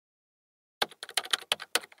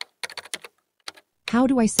How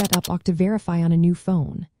do I set up Okta Verify on a new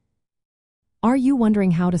phone? Are you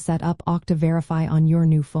wondering how to set up Okta Verify on your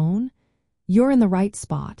new phone? You're in the right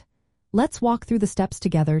spot. Let's walk through the steps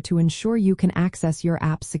together to ensure you can access your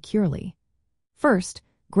apps securely. First,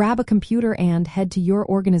 grab a computer and head to your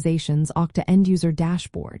organization's Okta end-user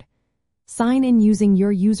dashboard. Sign in using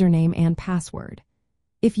your username and password.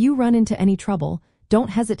 If you run into any trouble,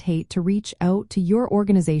 don't hesitate to reach out to your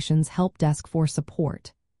organization's help desk for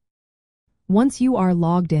support. Once you are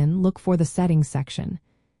logged in, look for the Settings section.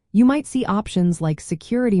 You might see options like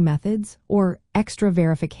Security Methods or Extra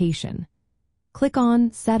Verification. Click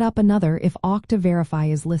on Set up another if Okta Verify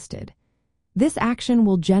is listed. This action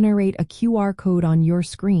will generate a QR code on your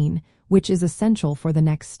screen, which is essential for the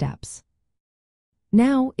next steps.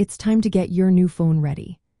 Now it's time to get your new phone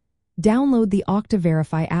ready. Download the Okta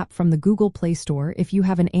Verify app from the Google Play Store if you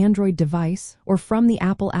have an Android device or from the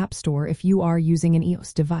Apple App Store if you are using an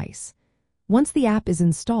iOS device. Once the app is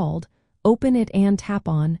installed, open it and tap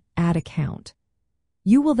on Add Account.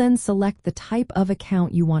 You will then select the type of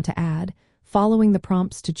account you want to add, following the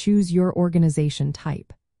prompts to choose your organization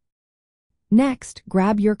type. Next,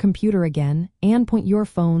 grab your computer again and point your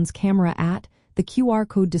phone's camera at the QR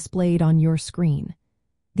code displayed on your screen.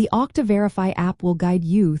 The Okta Verify app will guide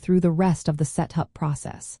you through the rest of the setup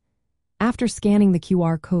process. After scanning the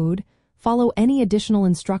QR code, follow any additional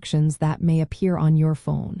instructions that may appear on your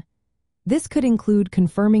phone. This could include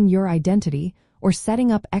confirming your identity or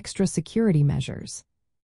setting up extra security measures.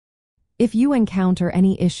 If you encounter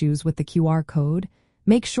any issues with the QR code,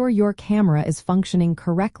 make sure your camera is functioning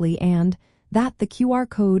correctly and that the QR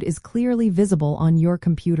code is clearly visible on your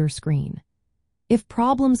computer screen. If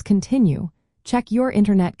problems continue, check your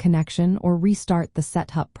internet connection or restart the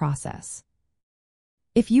setup process.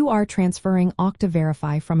 If you are transferring Okta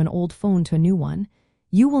Verify from an old phone to a new one,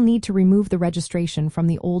 you will need to remove the registration from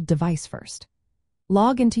the old device first.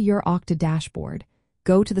 Log into your Okta dashboard,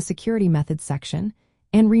 go to the Security Methods section,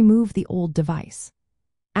 and remove the old device.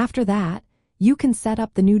 After that, you can set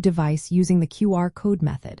up the new device using the QR code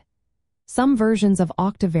method. Some versions of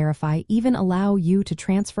Okta Verify even allow you to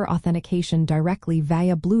transfer authentication directly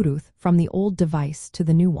via Bluetooth from the old device to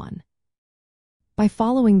the new one. By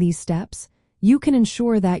following these steps, you can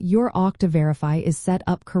ensure that your Okta Verify is set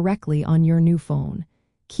up correctly on your new phone,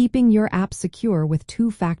 keeping your app secure with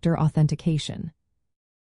two-factor authentication.